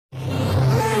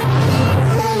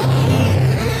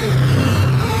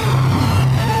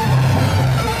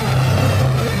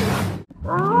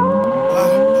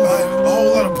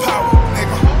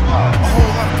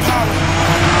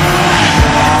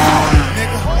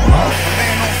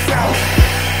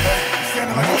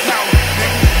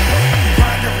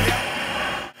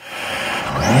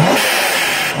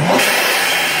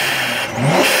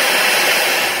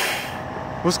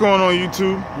What's going on,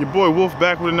 YouTube? Your boy Wulf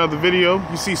back with another video.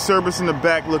 You see Cerberus in the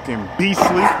back looking beastly.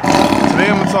 Today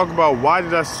I'm going to talk about why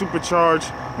did I supercharge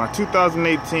my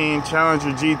 2018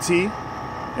 Challenger GT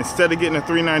instead of getting a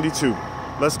 392.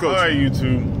 Let's go. Alright,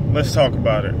 YouTube, let's talk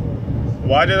about it.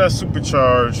 Why did I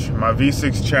supercharge my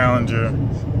V6 Challenger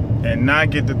and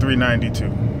not get the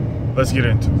 392? Let's get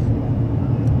into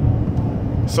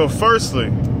it. So firstly,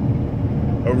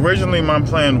 originally my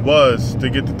plan was to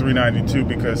get the 392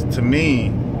 because to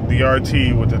me, the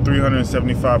RT with the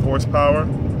 375 horsepower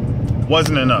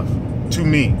wasn't enough. To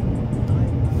me.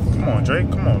 Come on, Drake.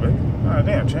 Come on, baby. Ah,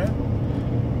 damn, champ.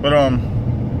 But,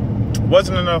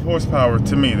 wasn't enough horsepower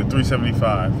to me, the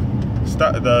 375.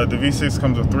 The V6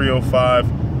 comes with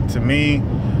 305. To me,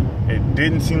 it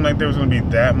didn't seem like there was going to be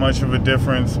that much of a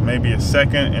difference. Maybe a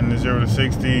second in the 0 to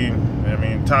 60. I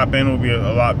mean, top end would be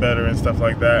a lot better and stuff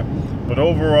like that. But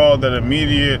overall, that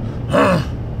immediate, yeah,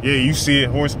 you see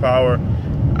it, horsepower,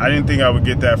 I didn't think I would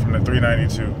get that from the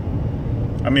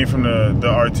 392. I mean, from the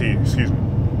RT, excuse me.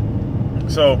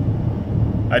 So,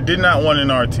 I did not want an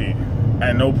RT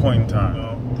at no point in time.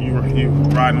 You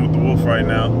riding with the Wulf right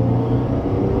now.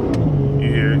 You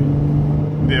hear it?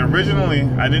 Originally,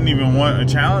 I didn't even want a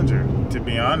Challenger, to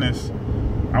be honest.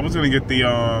 I was going to get the,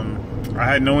 I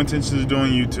had no intentions of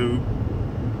doing YouTube.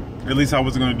 At least I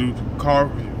wasn't going to do car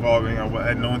vlogging. I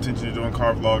had no intention of doing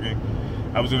car vlogging.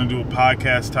 I was going to do a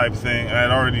podcast type thing. I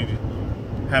had already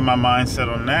had my mind set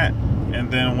on that. And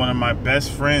then one of my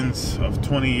best friends of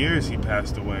 20 years, he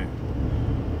passed away.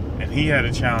 And he had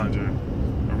a Challenger.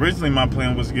 Originally, my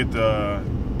plan was to get the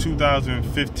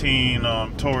 2015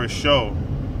 Taurus Show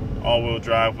all-wheel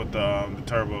drive with the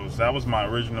turbos. That was my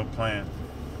original plan.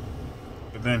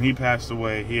 But then he passed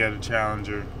away. He had a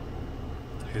Challenger.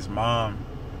 His mom,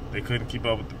 they couldn't keep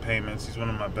up with the payments. He's one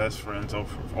of my best friends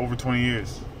over 20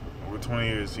 years. Over 20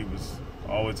 years, he was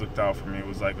always looked out for me. It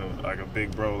was like a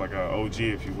big bro, like a OG,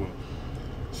 if you will.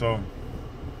 So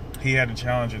he had a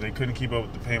Challenger. They couldn't keep up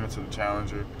with the payments of the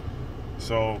Challenger.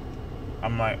 So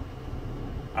I'm like,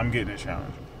 I'm getting a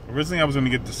Challenger. Originally, I was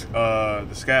going to get the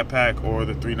Scat Pack or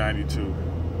the 392.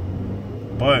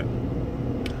 But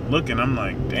looking, I'm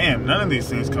like, damn, none of these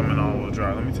things come in all-wheel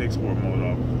drive. Let me take sport mode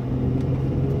off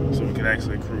so we can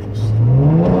actually cruise.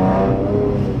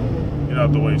 Get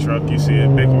out the way, truck. You see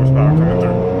it. Big horsepower coming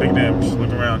through. Big damage.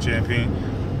 Look around, champion.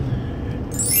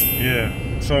 Yeah.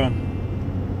 So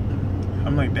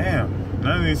I'm like, damn,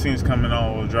 none of these things come in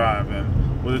all-wheel drive.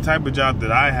 And with the type of job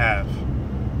that I have,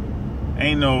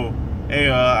 ain't no,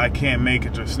 hey, I can't make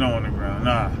it to snow on the ground.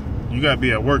 Nah, you gotta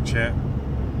be at work, chat.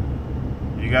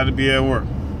 You gotta be at work.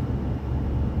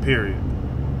 Period.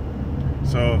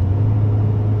 So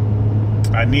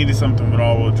I needed something with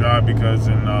all-wheel drive because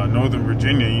in Northern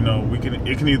Virginia, you know, it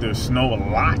can either snow a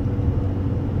lot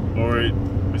or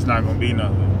it's not gonna be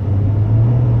nothing.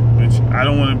 Which I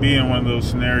don't want to be in one of those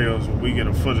scenarios where we get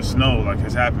a foot of snow like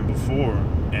has happened before,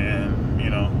 and you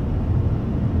know,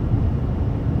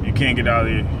 you can't get out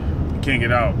of here. You can't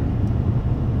get out.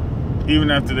 Even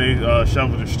after they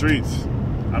shovel the streets,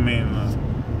 I mean,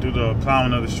 do the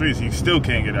plowing of the streets, you still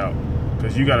can't get out.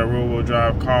 Because you got a rear-wheel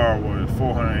drive car with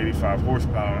 485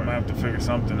 horsepower. I'm going to have to figure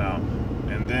something out.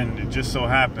 And then it just so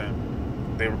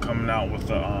happened they were coming out with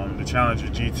the Challenger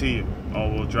GT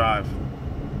all-wheel drive.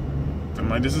 I'm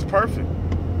like, this is perfect.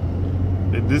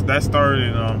 That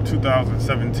started in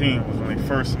 2017 was when they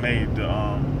first made the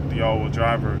all-wheel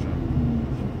drive version.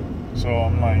 So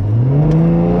I'm like,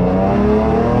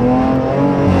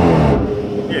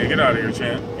 yeah, get out of here,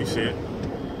 champ. You see it.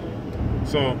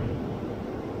 So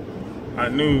I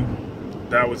knew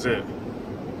that was it.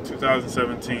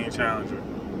 2017 Challenger.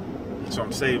 So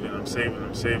I'm saving. I'm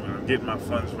getting my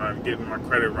funds right. I'm getting my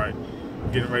credit right.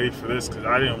 I'm getting ready for this because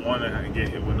I didn't want to get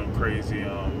hit with no crazy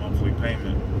monthly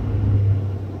payment.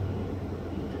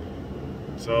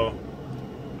 So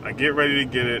I get ready to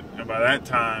get it, and by that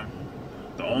time,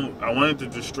 I wanted to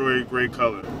destroy gray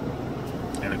color,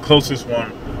 and the closest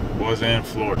one was in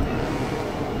Florida.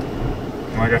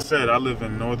 Like I said, I live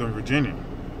in Northern Virginia.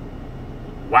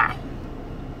 Wow.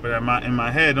 But in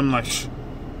my head, I'm like, shh,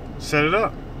 set it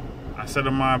up. I set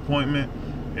up my appointment,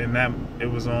 and it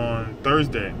was on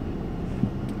Thursday.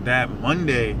 That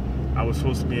Monday, I was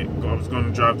going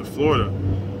to drive to Florida,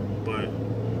 but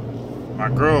my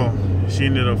girl, she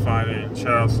ended up finding,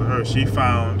 shout outs to her, she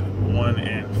found one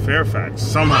in Fairfax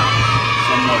somehow,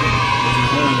 which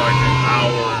was only like an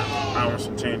hour and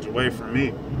some change away from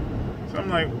me. So I'm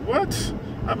like, what?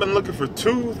 I've been looking for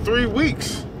 2-3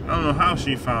 weeks. I don't know how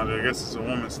she found it. I guess it's a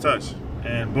woman's touch.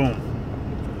 And boom,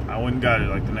 I went and got it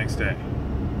like the next day.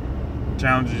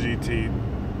 Challenger GT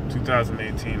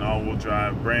 2018 all-wheel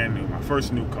drive, brand new, my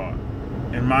first new car.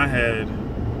 in my head,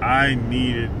 I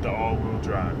needed the all-wheel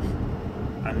drive.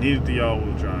 I needed the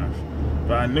all-wheel drive.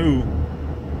 But I knew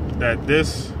that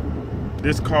this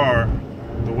car,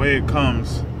 the way it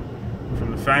comes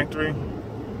from the factory,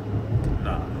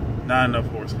 nah, not enough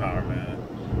horsepower, man.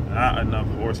 Not enough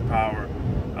horsepower.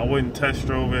 I wouldn't test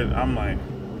drove it. I'm like,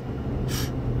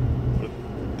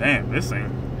 damn, this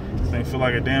thing feel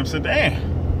like a damn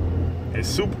sedan. It's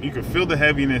super. You can feel the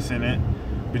heaviness in it,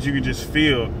 but you can just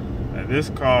feel that this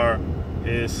car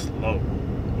is slow.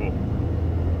 Well,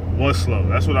 was slow.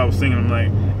 That's what I was thinking. I'm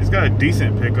like, it's got a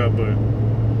decent pickup, but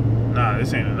nah,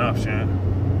 this ain't enough,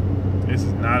 Shan. This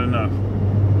is not enough.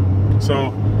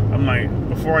 So I'm like,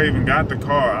 before I even got the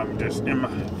car, I'm just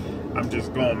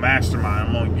going mastermind.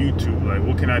 I'm on YouTube. Like,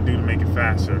 what can I do to make it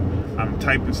faster? I'm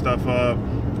typing stuff up.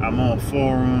 I'm on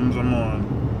forums. I'm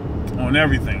on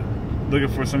everything, looking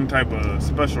for some type of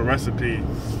special recipe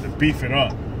to beef it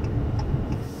up.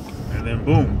 And then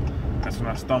boom, that's when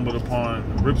I stumbled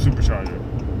upon the RIP supercharger.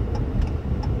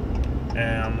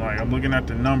 And I'm like, I'm looking at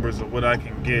the numbers of what I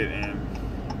can get, and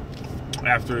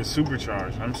after it's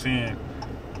supercharged, I'm seeing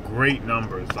great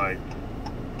numbers, like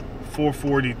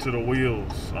 440 to the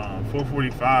wheels,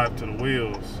 445 to the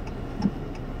wheels,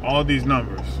 all these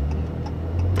numbers.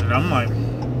 And I'm like,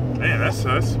 man, that's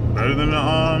better than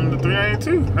the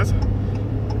 392.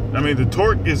 I mean, the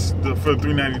torque is for the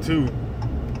 392.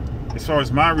 As far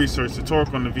as my research, the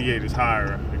torque on the V8 is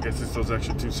higher. I guess it's those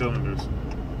extra 2 cylinders.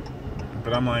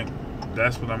 But I'm like,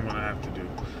 that's what I'm gonna have to do.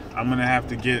 I'm gonna have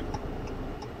to get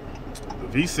the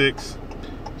V6,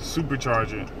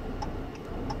 supercharge it,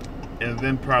 and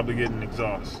then probably get an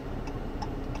exhaust,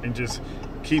 and just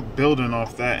keep building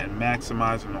off that and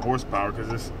maximizing the horsepower,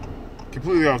 because it's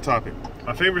completely off topic.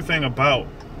 My favorite thing about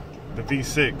the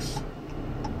V6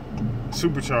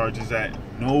 supercharge is that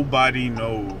nobody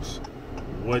knows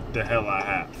what the hell I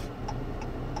have.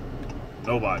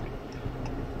 Nobody.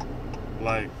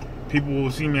 Like, people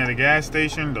will see me at a gas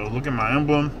station, they'll look at my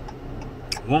emblem,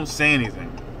 won't say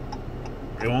anything.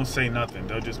 They won't say nothing.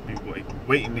 They'll just be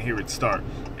waiting to hear it start.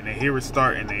 And they hear it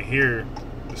start and they hear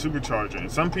the supercharger.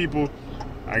 And some people,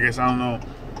 I guess, I don't know,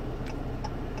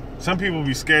 some people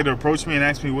be scared to approach me and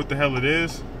ask me what the hell it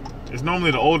is. It's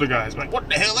normally the older guys like, what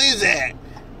the hell is that?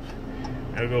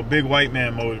 They'll go big white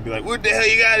man mode and be like, what the hell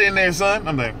you got in there, son?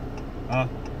 I'm like, huh?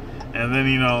 And then,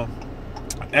 you know,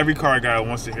 every car guy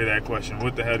wants to hear that question,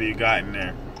 what the hell do you got in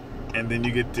there? And then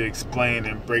you get to explain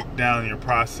and break down your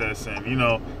process. And, you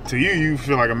know, to you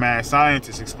feel like a mad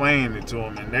scientist explaining it to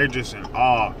them, and they're just in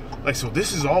awe. Like, so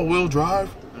this is all-wheel drive?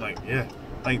 I'm like, yeah.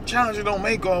 Like, Challenger don't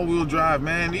make all-wheel drive,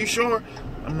 man. Are you sure?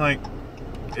 I'm like,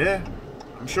 yeah,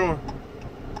 I'm sure.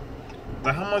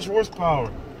 Like, how much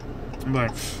horsepower? I'm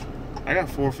like, I got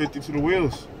 450 to the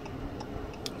wheels.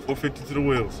 450 to the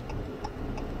wheels.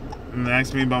 And they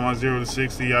ask me about my 0 to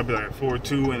 60, I'll be like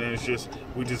 4.2, and then it's just,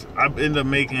 I end up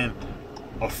making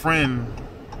a friend.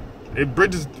 It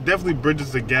definitely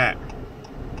bridges the gap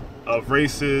of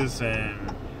races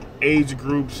and age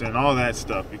groups and all that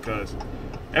stuff, because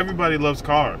everybody loves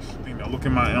cars. You know, look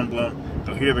at my emblem,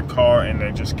 they'll hear the car and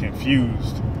they're just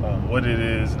confused on what it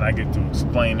is, and I get to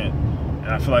explain it, and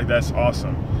I feel like that's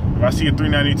awesome. If I see a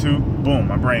 392, boom,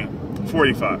 my brain,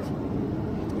 485.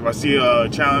 If I see a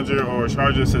Challenger or a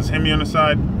Charger that says Hemi on the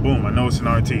side, boom, I know it's an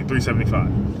RT,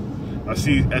 375. I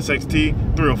see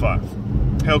SXT, 305.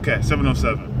 Hellcat,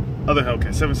 707. Other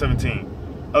Hellcat,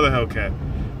 717. Other Hellcat,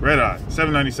 Red Eye,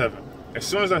 797. As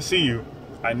soon as I see you,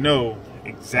 I know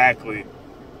exactly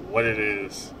what it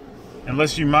is.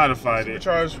 Unless you modified it.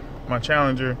 Supercharged my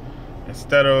Challenger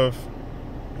instead of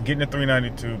getting a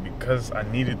 392 because I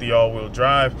needed the all-wheel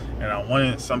drive and I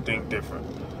wanted something different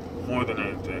more than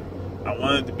anything. I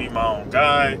wanted to be my own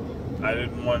guy. I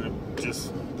didn't want to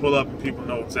just pull up and people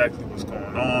know exactly what's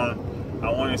going on.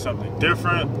 I wanted something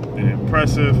different and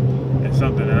impressive and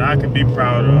something that I could be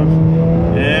proud of.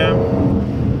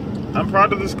 And I'm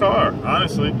proud of this car,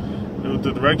 honestly. With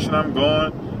the direction I'm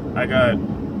going, I got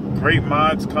great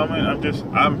mods coming.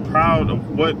 I'm proud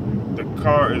of what the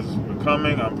car is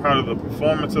becoming. I'm proud of the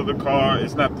performance of the car.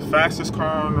 It's not the fastest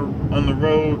car on the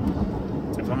road.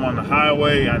 If I'm on the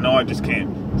highway, I know I just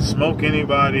can't smoke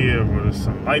anybody, or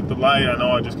some light the light, I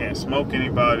know I just can't smoke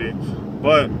anybody.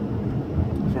 But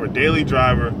for a daily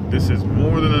driver, this is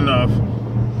more than enough.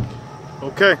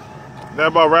 Okay, that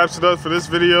about wraps it up for this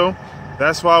video.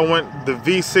 That's why I went the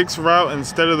V6 route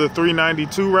instead of the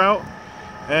 392 route.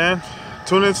 And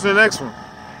tune into the next one.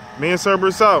 Me and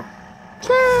Cerberus out.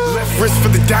 Left wrist for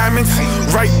the diamonds,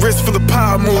 right wrist for the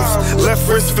power moves. Left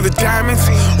wrist for the diamonds,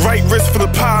 right wrist for the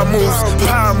power moves.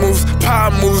 Power moves, power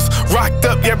moves. Rocked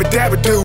up, yabba dabba do.